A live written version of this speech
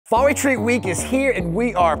Fall Retreat Week is here and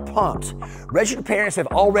we are pumped. Registered parents have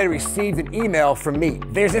already received an email from me.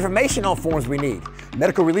 There's information on forms we need.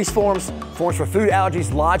 Medical release forms, forms for food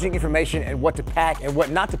allergies, lodging information, and what to pack and what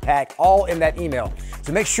not to pack, all in that email.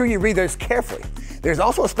 So make sure you read those carefully. There's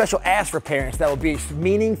also a special ask for parents that will be a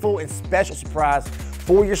meaningful and special surprise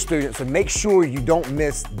for your students, so make sure you don't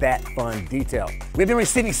miss that fun detail. We've been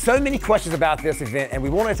receiving so many questions about this event and we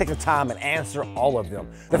want to take the time and answer all of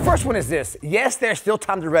them. The first one is this: yes, there's still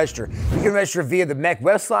time to register. You can register via the MEC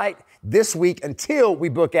website this week until we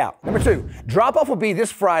book out. Number two, drop-off will be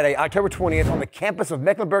this Friday, October 20th on the campus of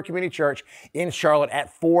Mecklenburg Community Church in Charlotte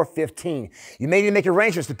at 4:15. You may need to make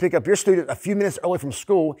arrangements to pick up your student a few minutes early from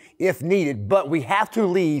school if needed, but we have to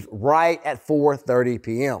leave right at 4:30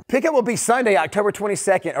 p.m. Pickup will be Sunday, October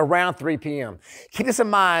 22nd around 3 p.m. Keep this in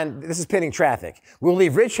mind, this is pending traffic. We'll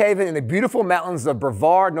leave Ridge Haven in the beautiful mountains of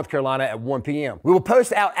Brevard, North Carolina at 1 p.m. We will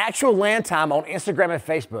post out actual land time on Instagram and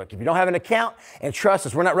Facebook. If you don't have an account, and trust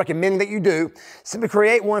us, we're not recommending that you do, simply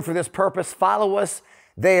create one for this purpose, follow us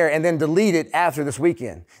there, and then delete it after this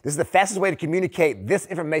weekend. This is the fastest way to communicate this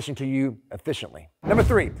information to you efficiently. Number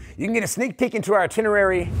three, you can get a sneak peek into our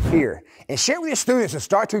itinerary here and share it with your students and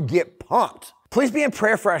start to get pumped. Please be in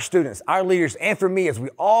prayer for our students, our leaders, and for me as we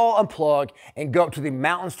all unplug and go up to the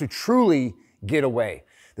mountains to truly get away.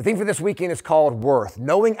 The theme for this weekend is called Worth,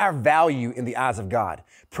 knowing our value in the eyes of God.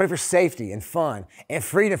 Pray for safety and fun and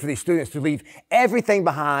freedom for these students to leave everything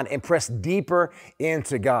behind and press deeper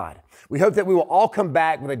into God. We hope that we will all come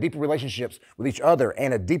back with a deeper relationships with each other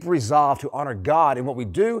and a deeper resolve to honor God in what we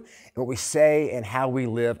do and what we say and how we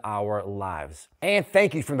live our lives. And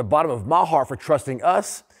thank you from the bottom of my heart for trusting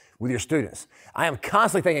us with your students. I am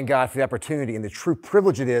constantly thanking God for the opportunity and the true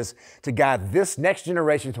privilege it is to guide this next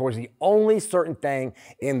generation towards the only certain thing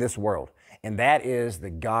in this world, and that is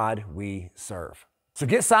the God we serve. So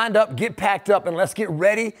get signed up, get packed up, and let's get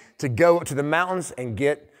ready to go to the mountains and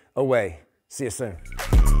get away. See you soon.